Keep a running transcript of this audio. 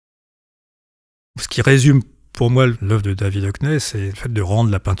Ce qui résume pour moi l'œuvre de David Hockney, c'est le fait de rendre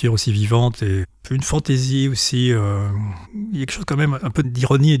la peinture aussi vivante et une fantaisie aussi. Il y a quelque chose quand même, un peu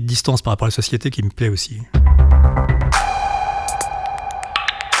d'ironie et de distance par rapport à la société qui me plaît aussi.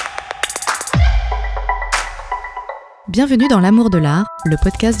 Bienvenue dans l'Amour de l'art, le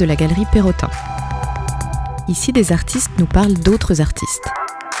podcast de la galerie Perrotin. Ici, des artistes nous parlent d'autres artistes.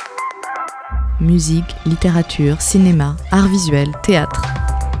 Musique, littérature, cinéma, art visuel, théâtre.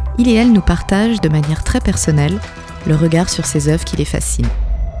 Ils et elles nous partagent de manière très personnelle le regard sur ces œuvres qui les fascinent.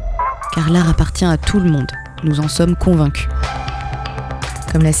 Car l'art appartient à tout le monde, nous en sommes convaincus.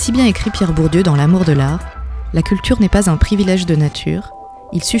 Comme l'a si bien écrit Pierre Bourdieu dans L'Amour de l'art, la culture n'est pas un privilège de nature,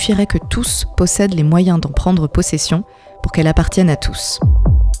 il suffirait que tous possèdent les moyens d'en prendre possession pour qu'elle appartienne à tous.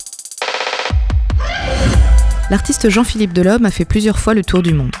 L'artiste Jean-Philippe Delhomme a fait plusieurs fois le tour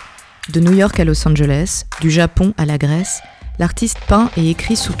du monde. De New York à Los Angeles, du Japon à la Grèce, l'artiste peint et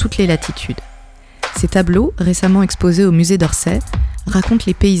écrit sous toutes les latitudes. Ses tableaux, récemment exposés au musée d'Orsay, racontent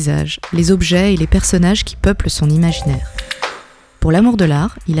les paysages, les objets et les personnages qui peuplent son imaginaire. Pour l'Amour de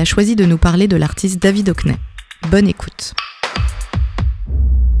l'art, il a choisi de nous parler de l'artiste David Hockney. Bonne écoute.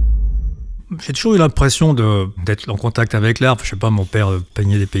 J'ai toujours eu l'impression d'être en contact avec l'art. Je sais pas, mon père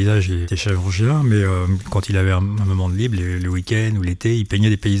peignait des paysages, il était chirurgien, mais quand il avait un moment de libre, le week-end ou l'été, il peignait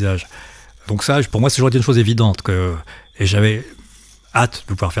des paysages. Donc ça, pour moi, c'est toujours été une chose évidente. Et j'avais hâte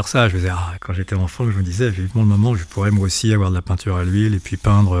de pouvoir faire ça. Je me disais, quand j'étais enfant, je me disais, vivement le moment où je pourrais moi aussi avoir de la peinture à l'huile et puis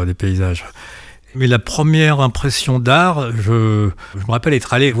peindre des paysages. Mais la première impression d'art, je me rappelle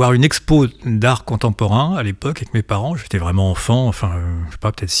être allé voir une expo d'art contemporain à l'époque avec mes parents. J'étais vraiment enfant, je sais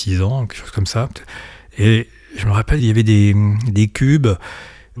pas, peut-être 6 ans, quelque chose comme ça. Et je me rappelle, il y avait des cubes.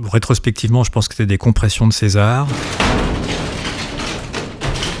 Rétrospectivement, je pense que c'était des compressions de César.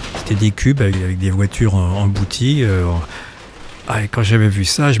 C'était des cubes avec des voitures embouties. Et quand j'avais vu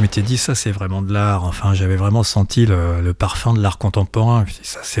ça, je m'étais dit, ça c'est vraiment de l'art. Enfin, j'avais vraiment senti le parfum de l'art contemporain. Je me dis,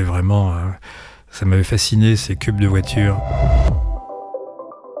 ça c'est vraiment... Ça m'avait fasciné, ces cubes de voitures.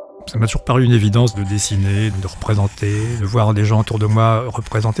 Ça m'a toujours paru une évidence de dessiner, de représenter, de voir des gens autour de moi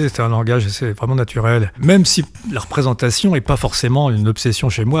représenter. C'était un langage c'est vraiment naturel. Même si la représentation n'est pas forcément une obsession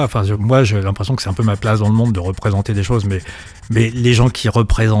chez moi. Enfin, moi, j'ai l'impression que c'est un peu ma place dans le monde de représenter des choses. Mais les gens qui ne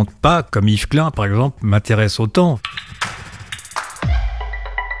représentent pas, comme Yves Klein, par exemple, m'intéressent autant.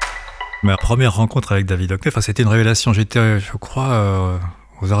 Ma première rencontre avec David Hockney, c'était une révélation. J'étais, je crois...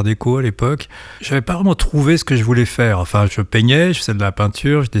 aux Arts Déco à l'époque. J'avais pas vraiment trouvé ce que je voulais faire. Enfin, je peignais, je faisais de la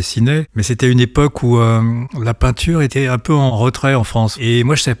peinture, je dessinais, mais c'était une époque où la peinture était un peu en retrait en France. Et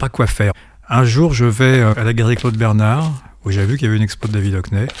moi, je savais pas quoi faire. Un jour, je vais à la galerie Claude Bernard, où j'ai vu qu'il y avait une expo de David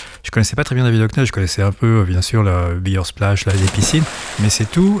Hockney. Je connaissais pas très bien David Hockney, je connaissais un peu, bien sûr, la Beer Splash, les piscines, mais c'est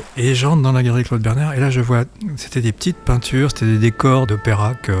tout. Et j'entre dans la galerie Claude Bernard, et là, je vois, c'était des petites peintures, c'était des décors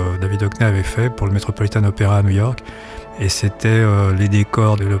d'opéra que David Hockney avait fait pour le Metropolitan Opera à New York. Et c'était les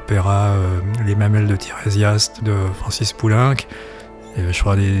décors de l'opéra Les Mamelles de Tirésias de Francis Poulenc. Et je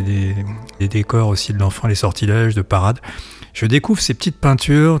crois des décors aussi de l'enfant, les sortilèges de Parade. Je découvre ces petites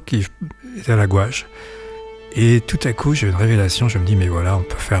peintures qui étaient à la gouache. Et tout à coup, j'ai une révélation. Je me dis, mais voilà, on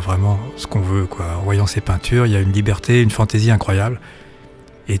peut faire vraiment ce qu'on veut, quoi. En voyant ces peintures, il y a une liberté, une fantaisie incroyable.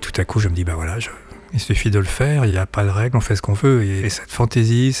 Et tout à coup, je me dis, il suffit de le faire, il n'y a pas de règles, on fait ce qu'on veut. Et cette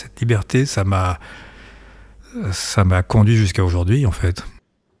fantaisie, cette liberté, ça m'a conduit jusqu'à aujourd'hui, en fait.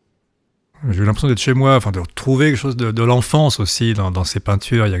 J'ai eu l'impression d'être chez moi, de retrouver quelque chose de l'enfance aussi dans ces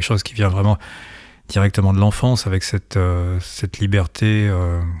peintures. Il y a quelque chose qui vient vraiment directement de l'enfance avec cette liberté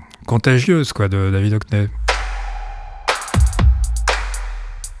contagieuse, quoi, de David Hockney.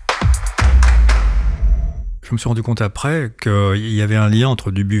 Je me suis rendu compte après qu'il y avait un lien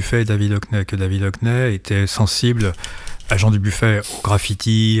entre Dubuffet et David Hockney, que David Hockney était sensible à Jean Dubuffet, au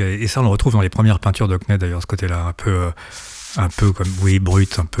graffiti, et ça on le retrouve dans les premières peintures d'Hockney d'ailleurs, ce côté-là, un peu comme, oui,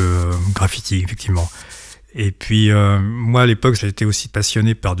 brut, un peu graffiti, effectivement. Et puis, moi à l'époque, j'étais aussi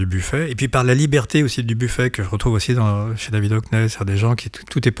passionné par Dubuffet, et puis par la liberté aussi de Dubuffet, que je retrouve aussi chez David Hockney, c'est des gens qui,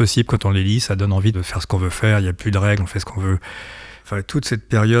 tout est possible quand on les lit, ça donne envie de faire ce qu'on veut faire, il n'y a plus de règles, on fait ce qu'on veut. Enfin, toute cette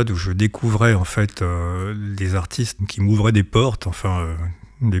période où je découvrais en fait des artistes qui m'ouvraient des portes,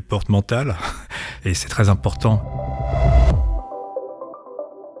 des portes mentales, et c'est très important.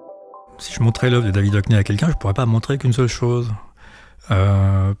 Si je montrais l'œuvre de David Hockney à quelqu'un, je ne pourrais pas montrer qu'une seule chose,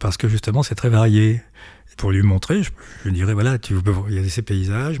 parce que justement c'est très varié. Et pour lui montrer, je dirais, voilà, il y a ces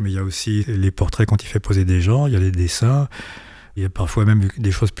paysages, mais il y a aussi les portraits quand il fait poser des gens, il y a les dessins, il y a parfois même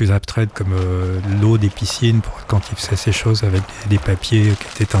des choses plus abstraites comme l'eau des piscines, quand il faisait ces choses avec des papiers qui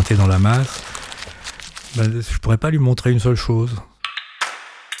étaient teintés dans la masse. Je ne pourrais pas lui montrer une seule chose.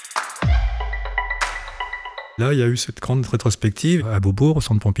 Là, il y a eu cette grande rétrospective à Beaubourg, au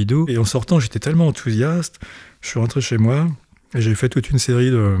centre Pompidou. Et en sortant, j'étais tellement enthousiaste. Je suis rentré chez moi et j'ai fait toute une série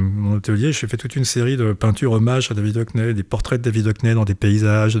de mon atelier. J'ai fait toute une série de peintures hommages à David Hockney, des portraits de David Hockney dans des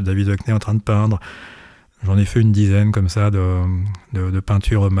paysages de David Hockney en train de peindre. J'en ai fait une dizaine comme ça de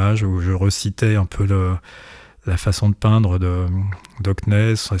peintures hommages où je recitais un peu la façon de peindre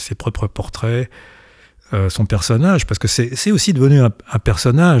d'Hockney, ses propres portraits. Son personnage, parce que c'est aussi devenu un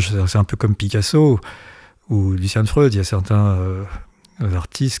personnage. C'est un peu comme Picasso ou Lucien Freud. Il y a certains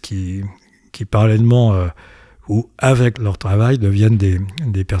artistes qui parallèlement ou avec leur travail deviennent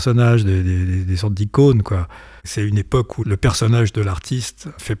des personnages, des sortes d'icônes, quoi. C'est une époque où le personnage de l'artiste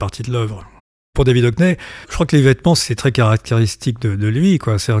fait partie de l'œuvre. Pour David Hockney, je crois que les vêtements, c'est très caractéristique de lui,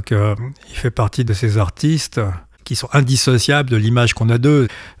 quoi. C'est-à-dire qu'il fait partie de ces artistes qui sont indissociables de l'image qu'on a d'eux.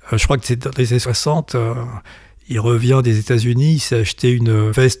 Je crois que c'est dans les années 60, il revient des États-Unis, il s'est acheté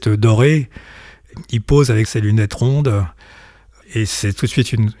une veste dorée, il pose avec ses lunettes rondes, et c'est tout de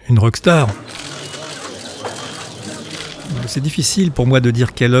suite une rockstar. C'est difficile pour moi de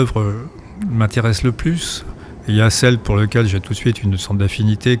dire quelle œuvre m'intéresse le plus. Il y a celles pour lesquelles j'ai tout de suite une sorte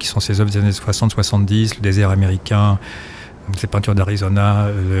d'affinité, qui sont ces œuvres des années 60-70, le désert américain, ces peintures d'Arizona,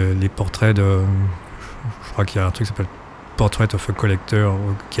 les portraits de... Je crois qu'il y a un truc qui s'appelle Portrait of a Collector,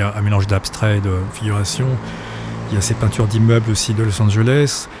 qui est un mélange d'abstrait et de figuration. Il y a ces peintures d'immeubles aussi de Los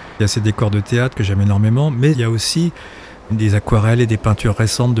Angeles. Il y a ces décors de théâtre que j'aime énormément. Mais il y a aussi des aquarelles et des peintures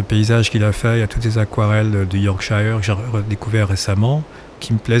récentes de paysages qu'il a fait. Il y a toutes ces aquarelles du Yorkshire que j'ai redécouvert récemment,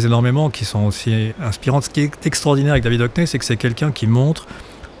 qui me plaisent énormément, qui sont aussi inspirantes. Ce qui est extraordinaire avec David Hockney, c'est que c'est quelqu'un qui montre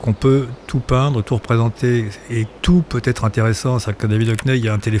qu'on peut tout peindre, tout représenter, et tout peut être intéressant. C'est-à-dire que David Hockney, il y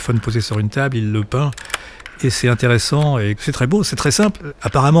a un téléphone posé sur une table, il le peint, et c'est intéressant, et c'est très beau, c'est très simple.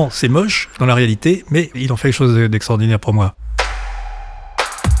 Apparemment, c'est moche dans la réalité, mais il en fait quelque chose d'extraordinaire pour moi.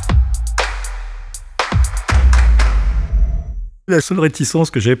 La seule réticence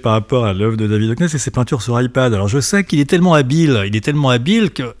que j'ai par rapport à l'œuvre de David Hockney, c'est ses peintures sur iPad. Alors je sais qu'il est tellement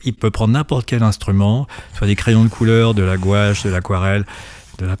habile qu'il peut prendre n'importe quel instrument, soit des crayons de couleur, de la gouache, de l'aquarelle,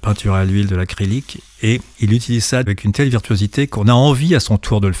 de la peinture à l'huile, de l'acrylique, et il utilise ça avec une telle virtuosité qu'on a envie à son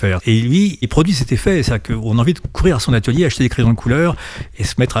tour de le faire. Et lui, il produit cet effet, c'est-à-dire qu'on a envie de courir à son atelier, acheter des crayons de couleur et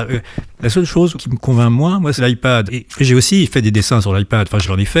se mettre à... La seule chose qui me convainc moins, moi, c'est l'iPad. Et j'ai aussi fait des dessins sur l'iPad, enfin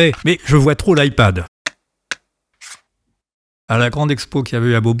j'en ai fait, mais je vois trop l'iPad. À la grande expo qu'il y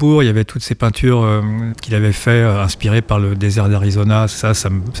avait eu à Beaubourg, il y avait toutes ces peintures qu'il avait fait, inspirées par le désert d'Arizona. Ça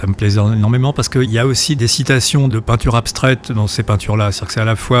me plaisait énormément parce qu'il y a aussi des citations de peintures abstraites dans ces peintures-là. C'est-à-dire que c'est à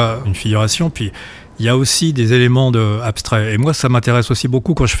la fois une figuration, puis il y a aussi des éléments abstraits. Et moi, ça m'intéresse aussi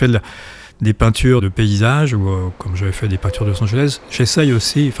beaucoup quand je fais des peintures de paysages, ou comme j'avais fait des peintures de Los Angeles. J'essaye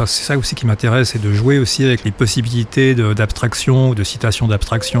aussi, enfin c'est ça aussi qui m'intéresse, c'est de jouer aussi avec les possibilités d'abstraction, de citation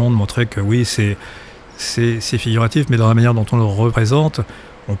d'abstraction, de montrer que oui, c'est figuratif, mais dans la manière dont on le représente,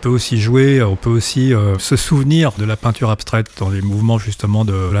 on peut aussi jouer, on peut aussi se souvenir de la peinture abstraite dans les mouvements justement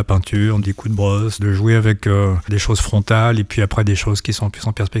de la peinture, des coups de brosse, de jouer avec des choses frontales et puis après des choses qui sont plus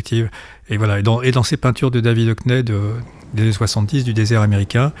en perspective. Et voilà. Et dans ces peintures de David Hockney des années 70, du désert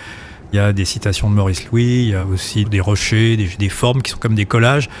américain, il y a des citations de Maurice Louis, il y a aussi des rochers, des formes qui sont comme des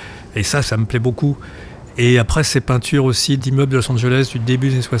collages. Et ça me plaît beaucoup. Et après, ces peintures aussi d'immeubles de Los Angeles du début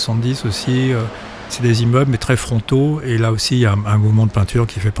des années 70 aussi, c'est des immeubles mais très frontaux. Et là aussi, il y a un mouvement de peinture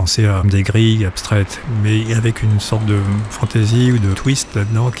qui fait penser à des grilles abstraites, mais avec une sorte de fantaisie ou de twist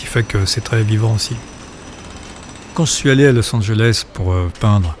là-dedans qui fait que c'est très vivant aussi. Quand je suis allé à Los Angeles pour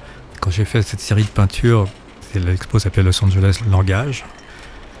peindre, quand j'ai fait cette série de peintures, l'expo s'appelait Los Angeles Langage.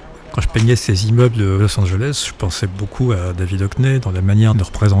 Quand je peignais ces immeubles de Los Angeles, je pensais beaucoup à David Hockney dans la manière de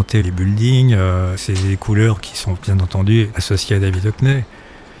représenter les buildings, ces couleurs qui sont bien entendu associées à David Hockney.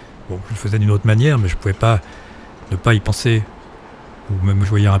 Bon, je le faisais d'une autre manière, mais je ne pouvais pas ne pas y penser. Ou même je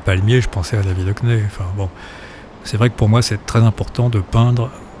voyais un palmier, je pensais à David Hockney. Enfin, bon. C'est vrai que pour moi, c'est très important de peindre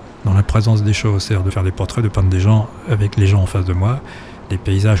dans la présence des choses, c'est-à-dire de faire des portraits, de peindre des gens avec les gens en face de moi, des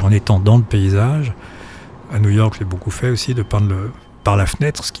paysages en étant dans le paysage. À New York, j'ai beaucoup fait aussi de peindre par la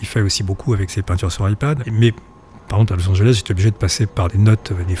fenêtre, ce qui fait aussi beaucoup avec ses peintures sur iPad. Mais par contre, à Los Angeles, j'étais obligé de passer par des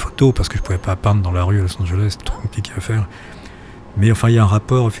notes, des photos, parce que je ne pouvais pas peindre dans la rue à Los Angeles, c'était trop compliqué à faire. Mais enfin, il y a un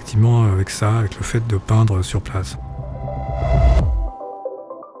rapport effectivement avec ça, avec le fait de peindre sur place.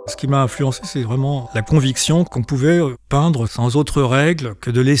 Ce qui m'a influencé, c'est vraiment la conviction qu'on pouvait peindre sans autre règle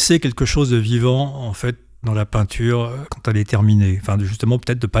que de laisser quelque chose de vivant, en fait, dans la peinture quand elle est terminée. Enfin, justement,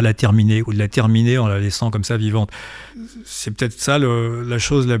 peut-être de ne pas la terminer ou de la terminer en la laissant comme ça vivante. C'est peut-être ça la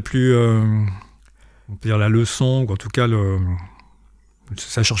chose la plus... on peut dire la leçon, ou en tout cas,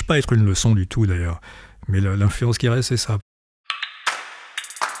 ça ne cherche pas à être une leçon du tout d'ailleurs. Mais l'influence qui reste, c'est ça.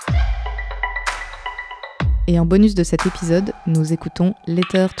 Et en bonus de cet épisode, nous écoutons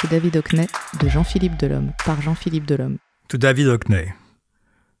Letter to David Hockney de Jean-Philippe Delhomme, par Jean-Philippe Delhomme. To David Hockney.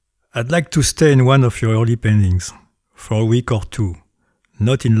 I'd like to stay in one of your early paintings for a week or two.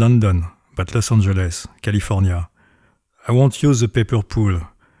 Not in London, but Los Angeles, California. I won't use the paper pool,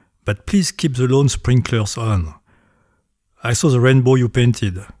 but please keep the lawn sprinklers on. I saw the rainbow you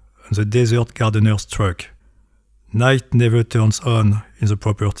painted on the desert gardener's truck. Night never turns on in the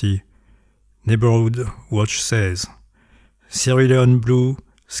property. Neighborhood watch says. Cerulean blue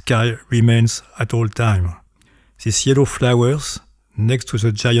sky remains at all time. These yellow flowers next to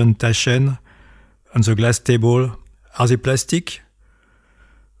the giant taschen on the glass table, are they plastic?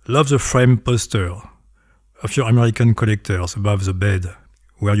 Love the frame poster of your American collectors above the bed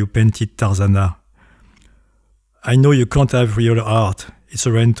where you painted Tarzana. I know you can't have real art, it's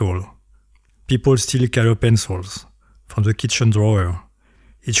a rental. People steal color pencils from the kitchen drawer.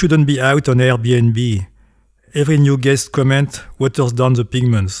 It shouldn't be out on Airbnb. Every new guest comment waters down the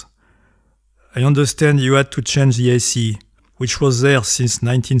pigments. I understand you had to change the AC, which was there since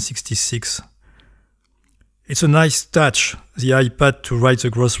 1966. It's a nice touch, the iPad to write the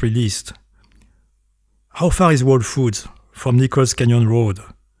grocery list. How far is Whole Foods from Nichols Canyon Road?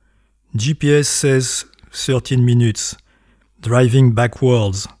 GPS says 13 minutes, driving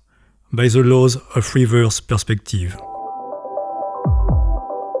backwards by the laws of reverse perspective.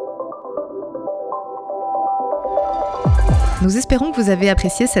 Nous espérons que vous avez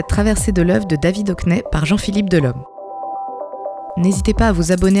apprécié cette traversée de l'œuvre de David Hockney par Jean-Philippe Delhomme. N'hésitez pas à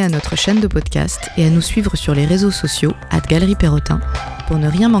vous abonner à notre chaîne de podcast et à nous suivre sur les réseaux sociaux @galerie Perrotin pour ne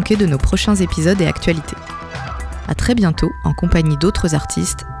rien manquer de nos prochains épisodes et actualités. À très bientôt en compagnie d'autres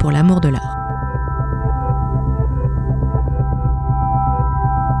artistes pour l'amour de l'art.